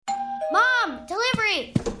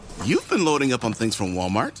Hurry! You've been loading up on things from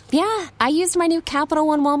Walmart. Yeah, I used my new Capital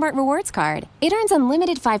One Walmart Rewards card. It earns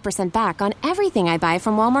unlimited 5% back on everything I buy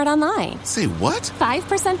from Walmart online. Say what?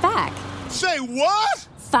 5% back. Say what?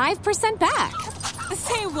 5% back.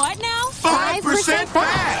 Say what now? 5%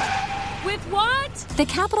 back! With what? The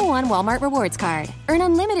Capital One Walmart Rewards card. Earn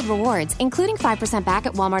unlimited rewards, including 5% back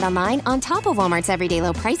at Walmart online on top of Walmart's everyday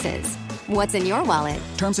low prices. What's in your wallet?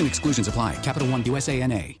 Terms and exclusions apply. Capital One USA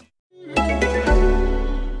NA.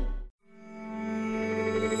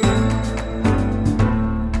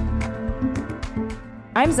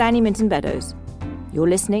 I'm Zanny Minton-Beddoes. You're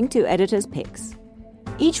listening to Editor's Picks.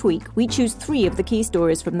 Each week, we choose 3 of the key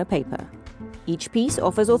stories from the paper. Each piece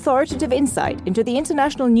offers authoritative insight into the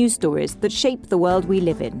international news stories that shape the world we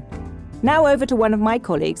live in. Now over to one of my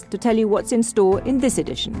colleagues to tell you what's in store in this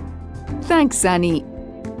edition. Thanks, Zanny.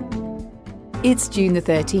 It's June the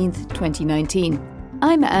 13th, 2019.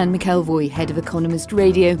 I'm Anne McElvoy, head of Economist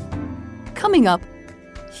Radio. Coming up,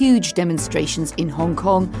 huge demonstrations in Hong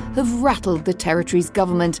Kong have rattled the territory's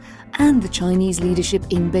government and the Chinese leadership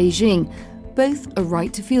in Beijing. Both a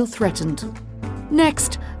right to feel threatened.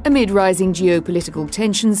 Next, amid rising geopolitical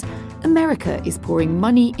tensions, America is pouring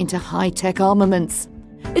money into high-tech armaments.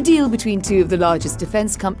 A deal between 2 of the largest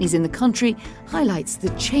defence companies in the country highlights the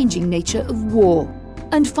changing nature of war.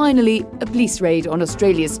 And finally, a police raid on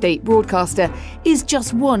Australia's state broadcaster is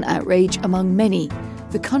just one outrage among many.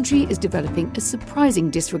 The country is developing a surprising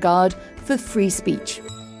disregard for free speech.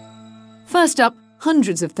 First up,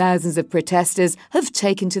 hundreds of thousands of protesters have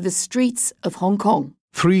taken to the streets of Hong Kong.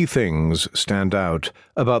 3 things stand out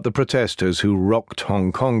about the protesters who rocked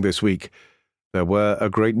Hong Kong this week. There were a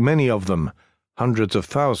great many of them. Hundreds of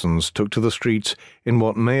thousands took to the streets in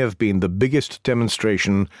what may have been the biggest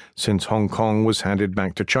demonstration since Hong Kong was handed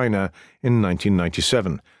back to China in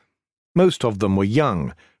 1997. Most of them were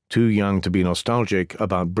young, too young to be nostalgic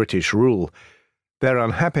about British rule. Their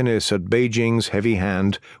unhappiness at Beijing's heavy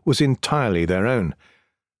hand was entirely their own.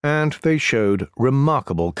 And they showed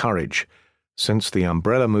remarkable courage. Since the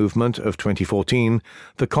Umbrella Movement of 2014,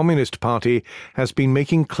 the Communist Party has been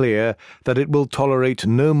making clear that it will tolerate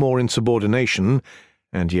no more insubordination,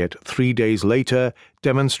 and yet 3 days later,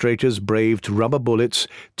 demonstrators braved rubber bullets,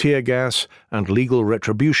 tear gas, and legal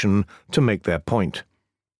retribution to make their point.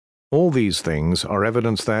 All these things are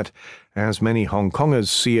evidence that, as many Hong Kongers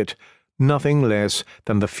see it, nothing less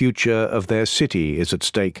than the future of their city is at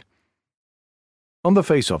stake. On the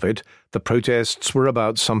face of it, the protests were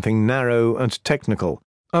about something narrow and technical.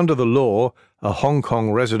 Under the law, a Hong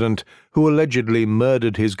Kong resident who allegedly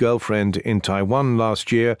murdered his girlfriend in Taiwan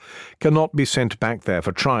last year cannot be sent back there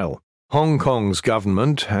for trial. Hong Kong's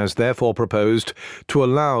government has therefore proposed to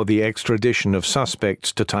allow the extradition of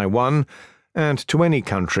suspects to Taiwan and to any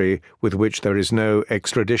country with which there is no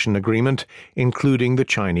extradition agreement, including the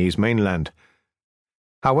Chinese mainland.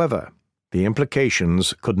 However, the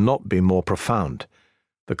implications could not be more profound.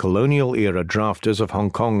 The colonial-era drafters of Hong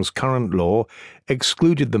Kong's current law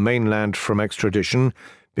excluded the mainland from extradition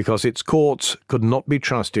because its courts could not be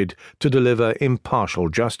trusted to deliver impartial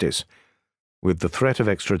justice. With the threat of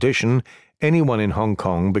extradition, anyone in Hong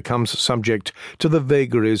Kong becomes subject to the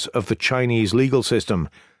vagaries of the Chinese legal system,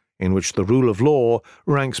 in which the rule of law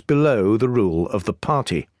ranks below the rule of the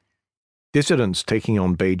party. Dissidents taking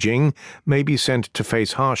on Beijing may be sent to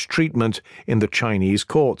face harsh treatment in the Chinese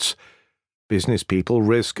courts. Business people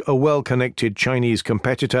risk a well-connected Chinese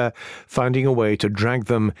competitor finding a way to drag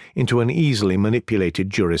them into an easily manipulated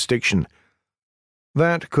jurisdiction.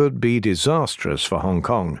 That could be disastrous for Hong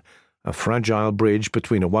Kong, a fragile bridge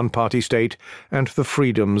between a one-party state and the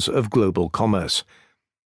freedoms of global commerce.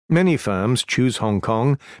 Many firms choose Hong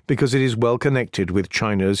Kong because it is well connected with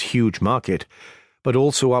China's huge market, but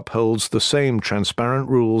also upholds the same transparent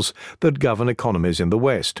rules that govern economies in the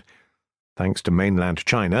West. Thanks to mainland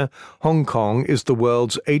China, Hong Kong is the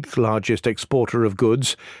world's 8th largest exporter of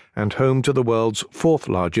goods and home to the world's 4th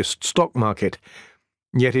largest stock market.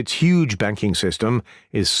 Yet its huge banking system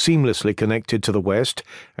is seamlessly connected to the West,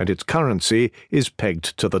 and its currency is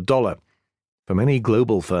pegged to the dollar. For many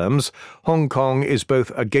global firms, Hong Kong is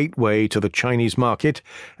both a gateway to the Chinese market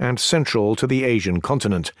and central to the Asian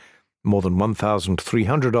continent. More than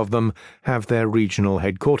 1,300 of them have their regional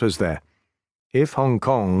headquarters there. If Hong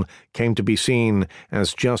Kong came to be seen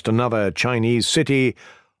as just another Chinese city,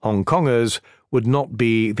 Hong Kongers would not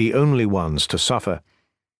be the only ones to suffer.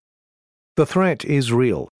 The threat is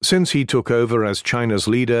real. Since he took over as China's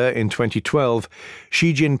leader in 2012,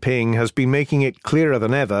 Xi Jinping has been making it clearer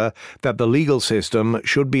than ever that the legal system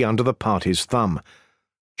should be under the party's thumb.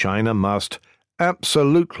 China must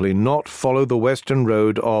absolutely not follow the Western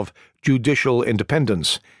road of judicial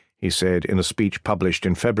independence, he said in a speech published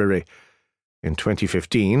in February. In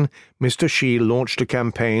 2015, Mr. Xi launched a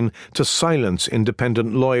campaign to silence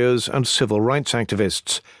independent lawyers and civil rights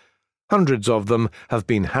activists. Hundreds of them have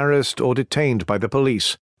been harassed or detained by the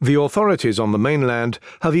police. The authorities on the mainland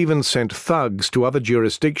have even sent thugs to other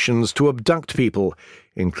jurisdictions to abduct people,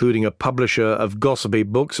 including a publisher of gossipy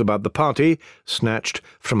books about the party, snatched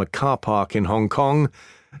from a car park in Hong Kong,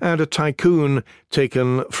 and a tycoon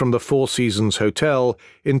taken from the Four Seasons Hotel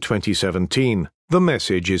in 2017. The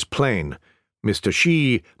message is plain. Mr.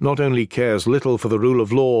 Xi not only cares little for the rule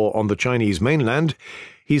of law on the Chinese mainland,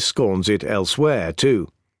 he scorns it elsewhere too.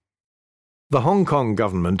 The Hong Kong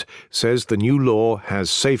government says the new law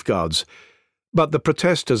has safeguards, but the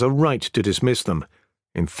protesters are right to dismiss them.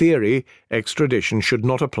 In theory, extradition should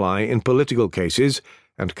not apply in political cases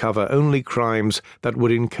and cover only crimes that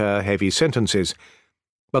would incur heavy sentences.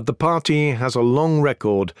 But the party has a long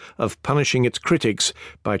record of punishing its critics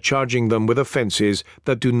by charging them with offences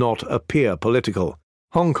that do not appear political.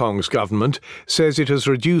 Hong Kong's government says it has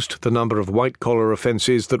reduced the number of white-collar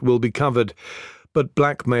offences that will be covered, but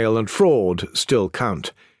blackmail and fraud still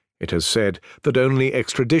count. It has said that only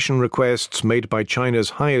extradition requests made by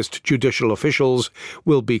China's highest judicial officials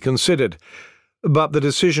will be considered, but the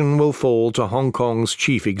decision will fall to Hong Kong's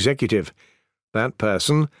chief executive. That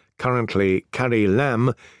person, currently Carrie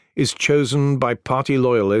Lam, is chosen by party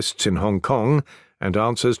loyalists in Hong Kong and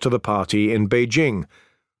answers to the party in Beijing.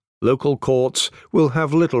 Local courts will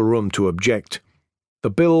have little room to object. The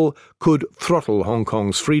bill could throttle Hong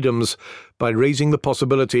Kong's freedoms by raising the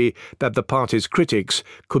possibility that the party's critics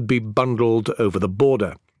could be bundled over the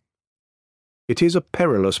border. It is a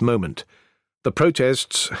perilous moment. The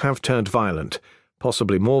protests have turned violent,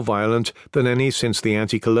 possibly more violent than any since the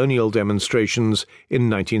anti-colonial demonstrations in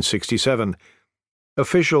 1967.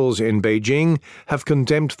 Officials in Beijing have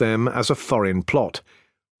condemned them as a foreign plot.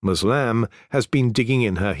 Ms. Lam has been digging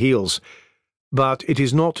in her heels, but it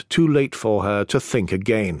is not too late for her to think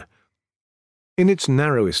again. In its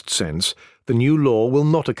narrowest sense, the new law will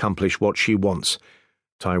not accomplish what she wants.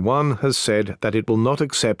 Taiwan has said that it will not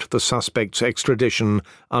accept the suspect's extradition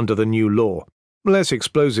under the new law. Less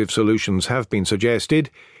explosive solutions have been suggested,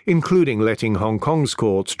 including letting Hong Kong's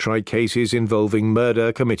courts try cases involving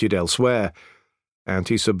murder committed elsewhere.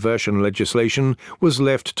 Anti-subversion legislation was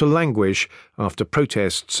left to languish after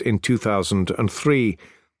protests in 2003.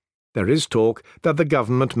 There is talk that the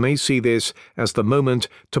government may see this as the moment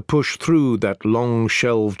to push through that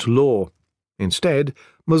long-shelved law. Instead,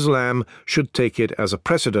 Ms. Lam should take it as a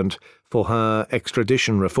precedent for her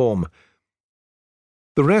extradition reform.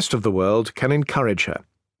 The rest of the world can encourage her.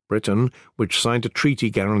 Britain, which signed a treaty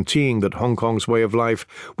guaranteeing that Hong Kong's way of life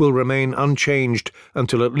will remain unchanged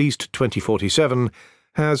until at least 2047,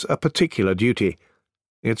 has a particular duty.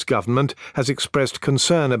 Its government has expressed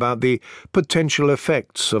concern about the potential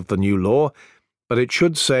effects of the new law, but it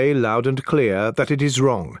should say loud and clear that it is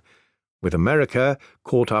wrong. With America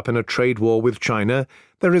caught up in a trade war with China,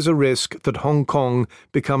 there is a risk that Hong Kong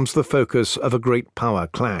becomes the focus of a great power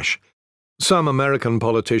clash. Some American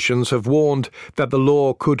politicians have warned that the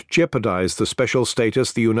law could jeopardize the special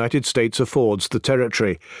status the United States affords the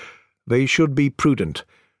territory. They should be prudent.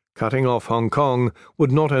 Cutting off Hong Kong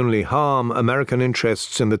would not only harm American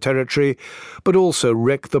interests in the territory, but also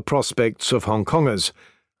wreck the prospects of Hong Kongers,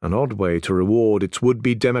 an odd way to reward its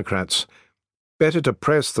would-be Democrats. Better to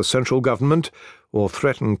press the central government or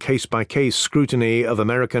threaten case-by-case scrutiny of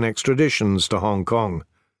American extraditions to Hong Kong.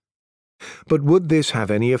 But would this have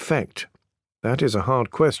any effect? That is a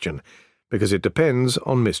hard question, because it depends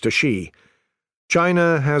on Mr. Xi.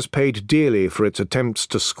 China has paid dearly for its attempts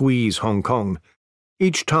to squeeze Hong Kong.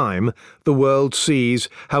 Each time, the world sees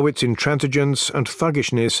how its intransigence and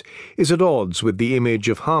thuggishness is at odds with the image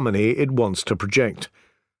of harmony it wants to project.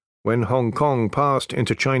 When Hong Kong passed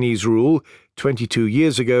into Chinese rule 22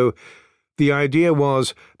 years ago, the idea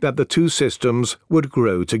was that the two systems would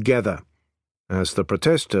grow together. As the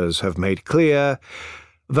protesters have made clear,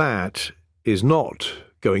 that is not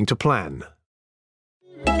going to plan.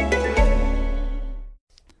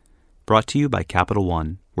 Brought to you by Capital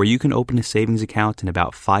One, where you can open a savings account in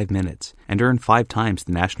about 5 minutes and earn 5 times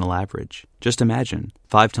the national average. Just imagine,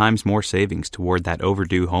 5 times more savings toward that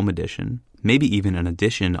overdue home edition, maybe even an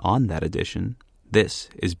addition on that addition. This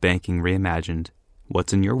is Banking Reimagined.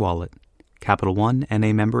 What's in your wallet? Capital One,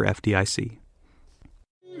 N.A. member FDIC.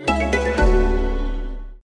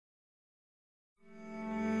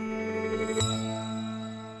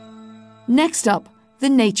 Next up, the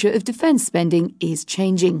nature of defence spending is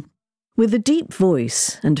changing. With the deep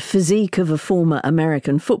voice and physique of a former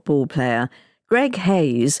American football player, Greg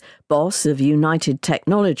Hayes, boss of United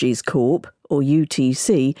Technologies Corp, or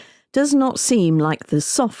UTC, does not seem like the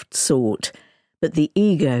soft sort, but the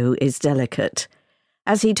ego is delicate.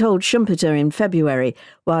 As he told Schumpeter in February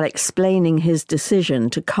while explaining his decision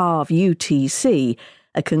to carve UTC,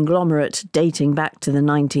 a conglomerate dating back to the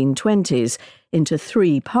 1920s, into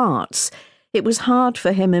 3 parts, it was hard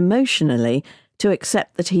for him emotionally to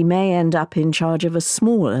accept that he may end up in charge of a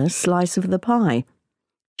smaller slice of the pie.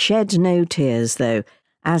 Shed no tears, though.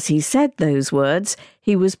 As he said those words,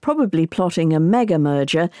 he was probably plotting a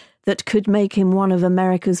mega-merger that could make him one of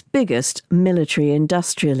America's biggest military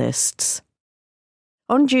industrialists.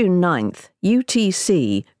 On June 9th,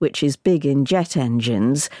 UTC, which is big in jet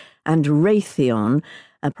engines, and Raytheon,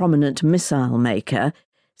 a prominent missile maker,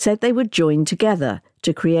 said they would join together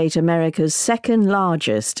to create America's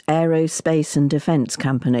second-largest aerospace and defense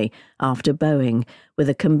company after Boeing, with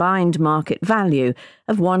a combined market value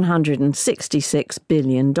of $166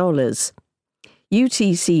 billion.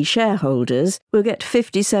 UTC shareholders will get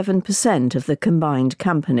 57% of the combined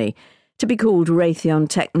company, to be called Raytheon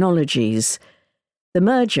Technologies. The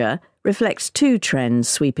merger reflects 2 trends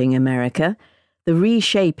sweeping America: the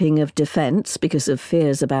reshaping of defense because of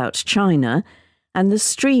fears about China, and the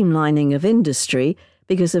streamlining of industry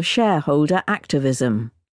because of shareholder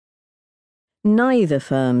activism. Neither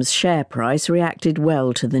firm's share price reacted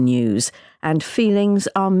well to the news, and feelings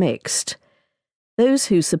are mixed. Those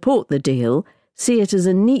who support the deal see it as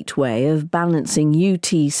a neat way of balancing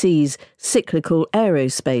UTC's cyclical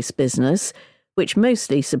aerospace business, which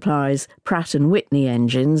mostly supplies Pratt & Whitney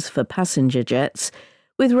engines for passenger jets,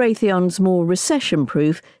 with Raytheon's more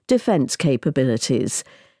recession-proof defence capabilities,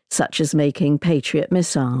 such as making Patriot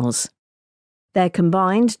missiles. Their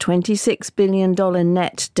combined $26 billion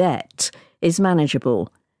net debt is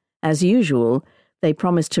manageable. As usual, they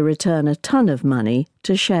promise to return a ton of money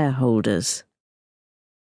to shareholders.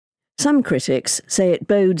 Some critics say it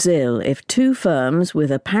bodes ill if 2 firms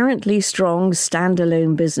with apparently strong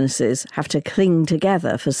standalone businesses have to cling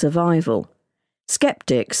together for survival.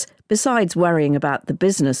 Skeptics, besides worrying about the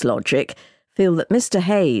business logic, feel that Mr.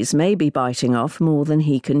 Hayes may be biting off more than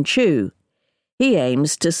he can chew. He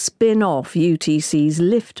aims to spin off UTC's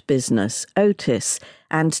lift business, Otis,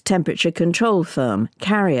 and temperature control firm,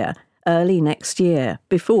 Carrier, early next year,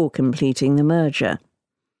 before completing the merger.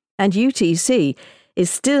 And UTC is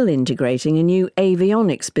still integrating a new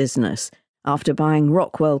avionics business after buying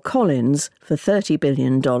Rockwell Collins for $30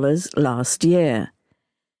 billion last year.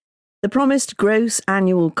 The promised gross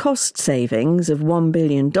annual cost savings of $1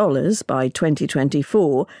 billion by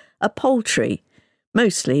 2024 are paltry,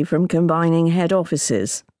 mostly from combining head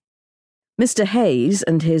offices. Mr. Hayes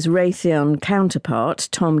and his Raytheon counterpart,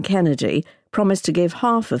 Tom Kennedy, promised to give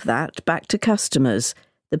half of that back to customers,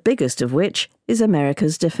 the biggest of which is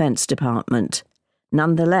America's Defense Department.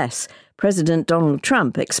 Nonetheless, President Donald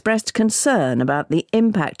Trump expressed concern about the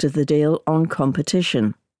impact of the deal on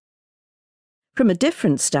competition. From a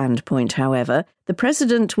different standpoint, however, the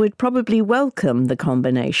president would probably welcome the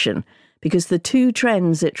combination because the 2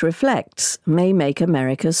 trends it reflects may make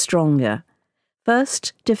America stronger.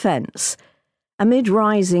 First, defense. Amid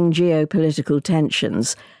rising geopolitical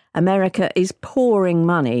tensions, America is pouring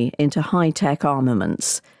money into high-tech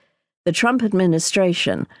armaments. The Trump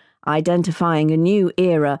administration, identifying a new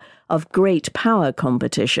era of great power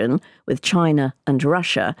competition with China and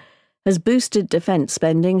Russia, has boosted defence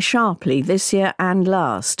spending sharply this year and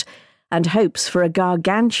last, and hopes for a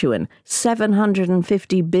gargantuan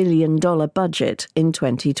 $750 billion budget in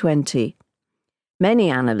 2020. Many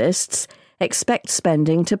analysts expect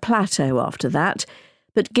spending to plateau after that,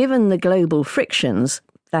 but given the global frictions,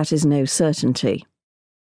 that is no certainty.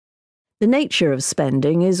 The nature of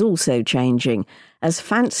spending is also changing, as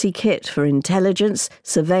fancy kit for intelligence,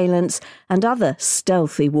 surveillance, and other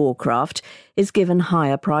stealthy warcraft is given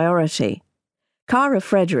higher priority. Cara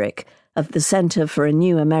Frederick, of the Center for a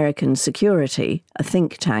New American Security, a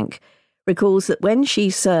think tank, recalls that when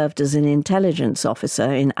she served as an intelligence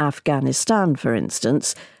officer in Afghanistan, for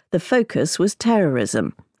instance, the focus was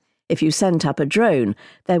terrorism. If you sent up a drone,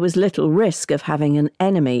 there was little risk of having an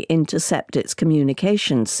enemy intercept its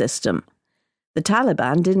communications system. The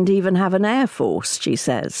Taliban didn't even have an air force, she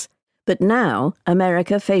says. But now,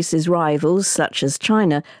 America faces rivals such as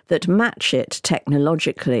China that match it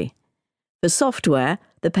technologically. For software,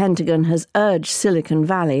 the Pentagon has urged Silicon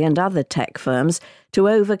Valley and other tech firms to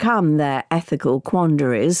overcome their ethical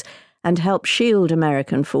quandaries and help shield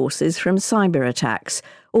American forces from cyber attacks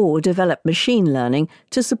or develop machine learning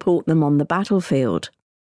to support them on the battlefield.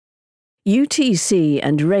 UTC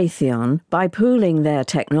and Raytheon, by pooling their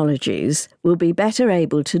technologies, will be better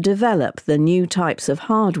able to develop the new types of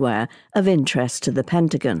hardware of interest to the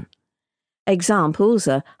Pentagon. Examples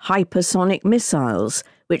are hypersonic missiles,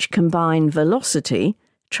 which combine velocity,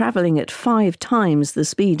 travelling at 5 times the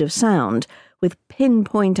speed of sound, with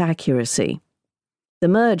pinpoint accuracy. The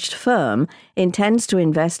merged firm intends to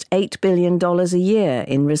invest $8 billion a year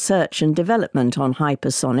in research and development on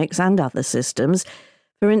hypersonics and other systems,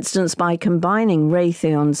 for instance by combining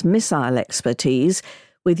Raytheon's missile expertise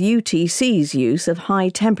with UTC's use of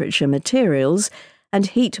high-temperature materials and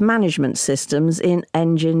heat management systems in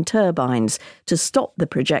engine turbines to stop the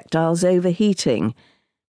projectiles overheating.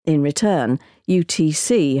 In return,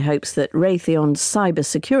 UTC hopes that Raytheon's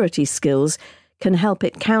cybersecurity skills can help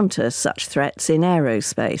it counter such threats in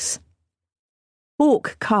aerospace.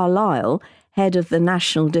 Hawk Carlyle, head of the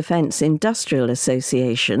National Defence Industrial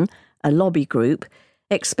Association, a lobby group,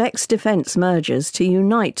 expects defence mergers to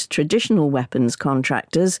unite traditional weapons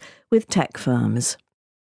contractors with tech firms.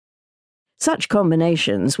 Such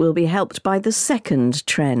combinations will be helped by the second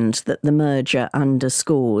trend that the merger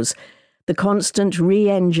underscores, the constant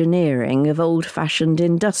re-engineering of old-fashioned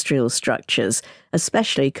industrial structures,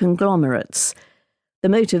 especially conglomerates. The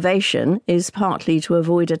motivation is partly to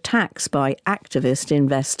avoid attacks by activist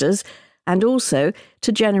investors and also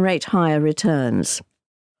to generate higher returns.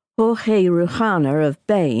 Jorge Rujana of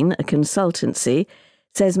Bain, a consultancy,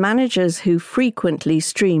 says managers who frequently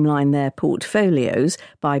streamline their portfolios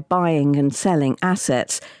by buying and selling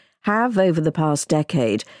assets have, over the past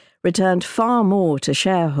decade, returned far more to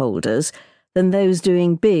shareholders than those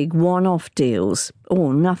doing big one-off deals,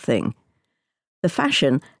 or nothing. The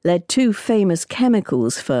fashion led 2 famous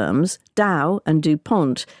chemicals firms, Dow and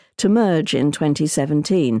DuPont, to merge in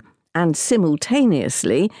 2017, and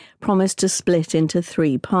simultaneously promised to split into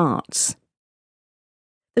 3 parts.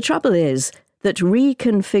 The trouble is that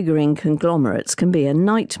reconfiguring conglomerates can be a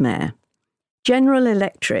nightmare. General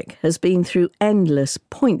Electric has been through endless,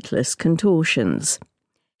 pointless contortions.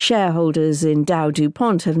 Shareholders in Dow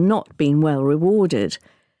DuPont have not been well rewarded,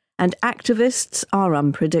 and activists are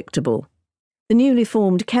unpredictable. The newly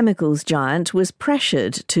formed chemicals giant was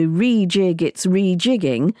pressured to rejig its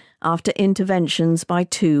rejigging after interventions by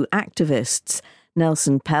 2 activists,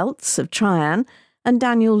 Nelson Peltz of Trian and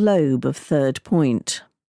Daniel Loeb of Third Point.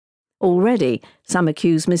 Already, some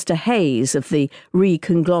accuse Mr. Hayes of the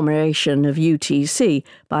reconglomeration of UTC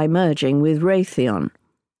by merging with Raytheon.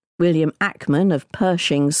 William Ackman of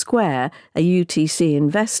Pershing Square, a UTC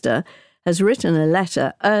investor, has written a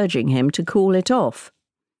letter urging him to call it off.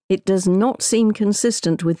 It does not seem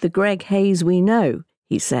consistent with the Greg Hayes we know,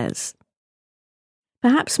 he says.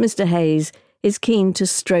 Perhaps Mr. Hayes is keen to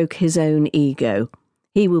stroke his own ego.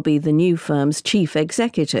 He will be the new firm's chief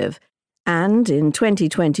executive, and in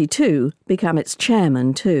 2022 become its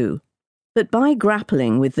chairman too. But by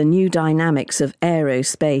grappling with the new dynamics of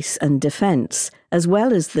aerospace and defence, as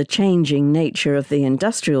well as the changing nature of the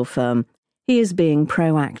industrial firm, he is being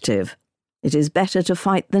proactive. It is better to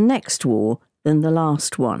fight the next war than the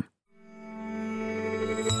last one.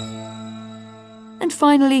 And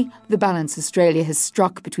finally, the balance Australia has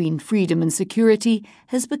struck between freedom and security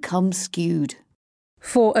has become skewed.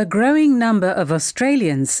 For a growing number of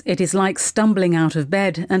Australians, it is like stumbling out of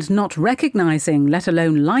bed and not recognising, let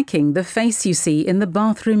alone liking, the face you see in the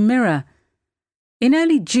bathroom mirror. In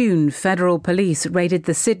early June, federal police raided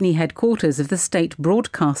the Sydney headquarters of the state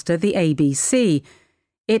broadcaster, the ABC.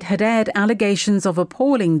 It had aired allegations of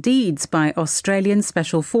appalling deeds by Australian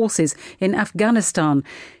special forces in Afghanistan,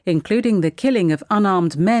 including the killing of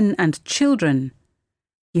unarmed men and children.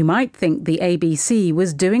 You might think the ABC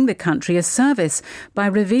was doing the country a service by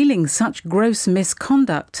revealing such gross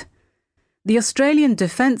misconduct. The Australian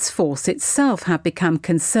Defence Force itself had become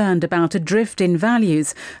concerned about a drift in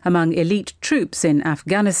values among elite troops in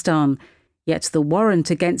Afghanistan, yet the warrant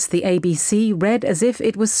against the ABC read as if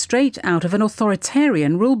it was straight out of an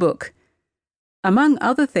authoritarian rulebook. Among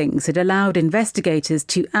other things, it allowed investigators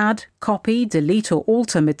to add, copy, delete or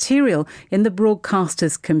alter material in the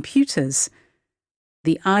broadcaster's computers.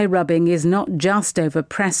 The eye-rubbing is not just over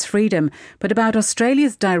press freedom, but about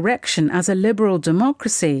Australia's direction as a liberal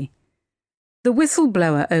democracy. The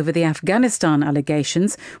whistleblower over the Afghanistan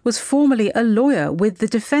allegations was formerly a lawyer with the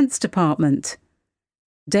Defence Department.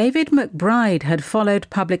 David McBride had followed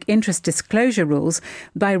public interest disclosure rules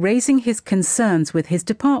by raising his concerns with his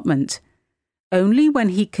department. Only when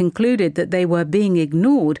he concluded that they were being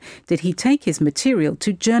ignored did he take his material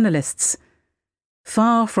to journalists.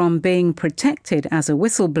 Far from being protected as a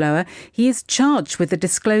whistleblower, he is charged with the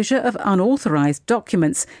disclosure of unauthorised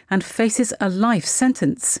documents and faces a life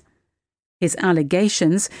sentence. His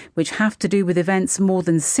allegations, which have to do with events more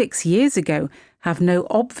than 6 years ago, have no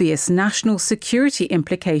obvious national security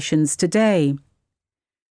implications today.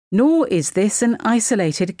 Nor is this an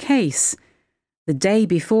isolated case. The day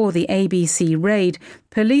before the ABC raid,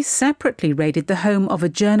 police separately raided the home of a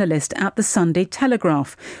journalist at the Sunday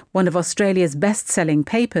Telegraph, one of Australia's best-selling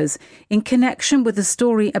papers, in connection with a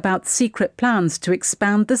story about secret plans to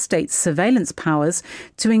expand the state's surveillance powers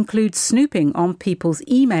to include snooping on people's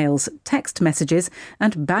emails, text messages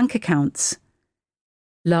and bank accounts.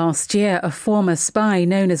 Last year, a former spy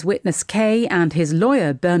known as Witness K and his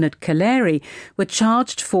lawyer Bernard Collaery were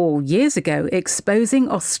charged for, years ago, exposing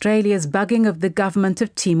Australia's bugging of the government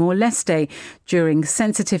of Timor-Leste during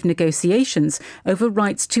sensitive negotiations over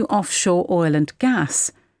rights to offshore oil and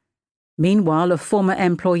gas. Meanwhile, a former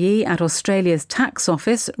employee at Australia's tax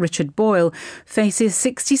office, Richard Boyle, faces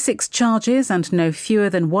 66 charges and no fewer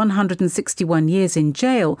than 161 years in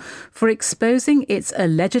jail for exposing its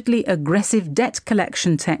allegedly aggressive debt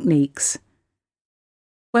collection techniques.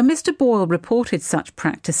 When Mr. Boyle reported such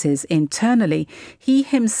practices internally, he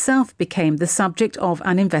himself became the subject of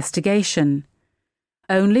an investigation.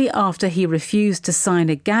 Only after he refused to sign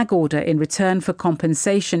a gag order in return for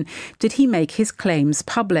compensation did he make his claims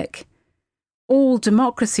public. All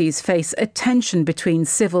democracies face a tension between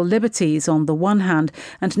civil liberties on the one hand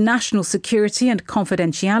and national security and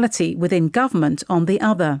confidentiality within government on the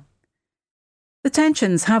other. The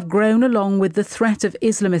tensions have grown along with the threat of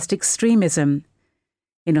Islamist extremism.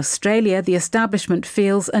 In Australia, the establishment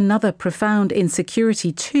feels another profound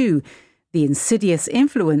insecurity too, the insidious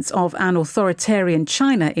influence of an authoritarian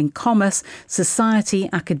China in commerce, society,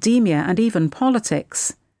 academia and even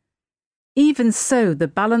politics. Even so, the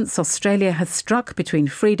balance Australia has struck between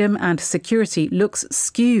freedom and security looks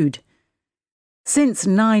skewed. Since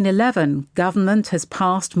 9/11, government has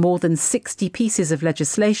passed more than 60 pieces of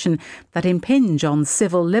legislation that impinge on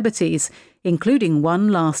civil liberties, including one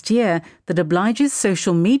last year that obliges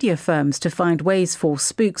social media firms to find ways for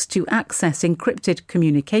spooks to access encrypted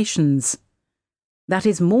communications. That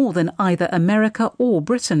is more than either America or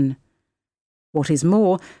Britain. What is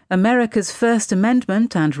more, America's First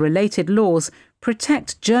Amendment and related laws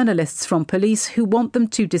protect journalists from police who want them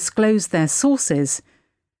to disclose their sources.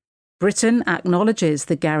 Britain acknowledges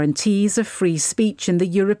the guarantees of free speech in the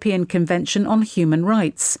European Convention on Human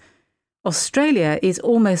Rights. Australia is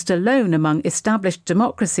almost alone among established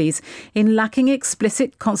democracies in lacking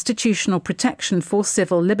explicit constitutional protection for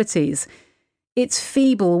civil liberties. Its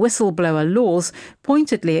feeble whistleblower laws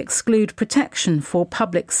pointedly exclude protection for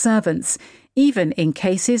public servants, even in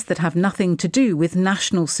cases that have nothing to do with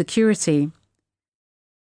national security.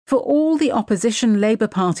 For all the opposition Labour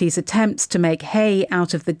Party's attempts to make hay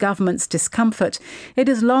out of the government's discomfort, it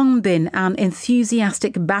has long been an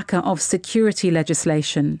enthusiastic backer of security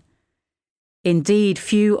legislation. Indeed,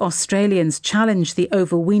 few Australians challenge the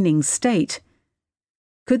overweening state.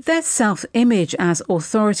 Could their self-image as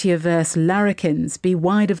authority-averse larrikins be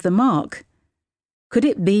wide of the mark? Could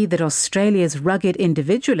it be that Australia's rugged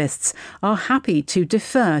individualists are happy to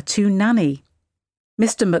defer to Nanny?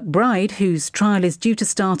 Mr. McBride, whose trial is due to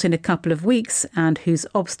start in a couple of weeks and whose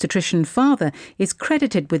obstetrician father is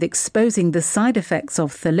credited with exposing the side effects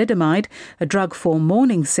of thalidomide, a drug for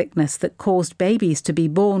morning sickness that caused babies to be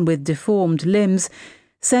born with deformed limbs,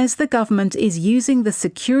 says the government is using the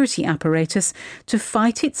security apparatus to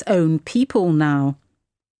fight its own people now.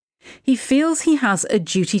 He feels he has a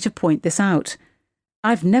duty to point this out.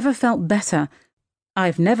 I've never felt better.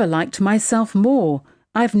 I've never liked myself more.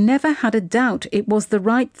 I've never had a doubt it was the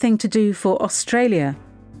right thing to do for Australia.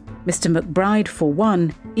 Mr. McBride, for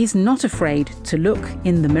one, is not afraid to look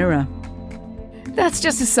in the mirror. That's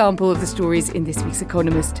just a sample of the stories in this week's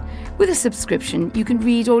Economist. With a subscription, you can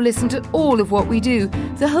read or listen to all of what we do.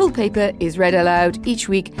 The whole paper is read aloud each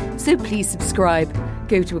week, so please subscribe.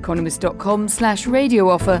 Go to economist.com/radio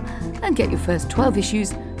offer and get your first 12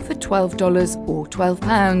 issues for $12 or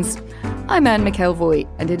 £12. I'm Anne McElvoy,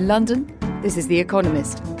 and in London, this is The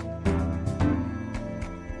Economist.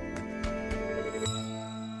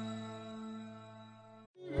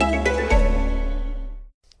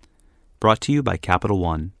 Brought to you by Capital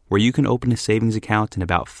One, where you can open a savings account in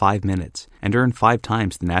about 5 minutes and earn 5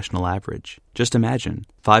 times the national average. Just imagine,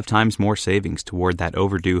 5 times more savings toward that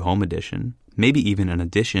overdue home edition, maybe even an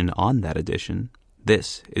addition on that addition.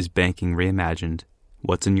 This is banking reimagined.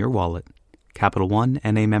 What's in your wallet? Capital One,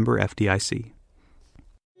 N.A. member FDIC.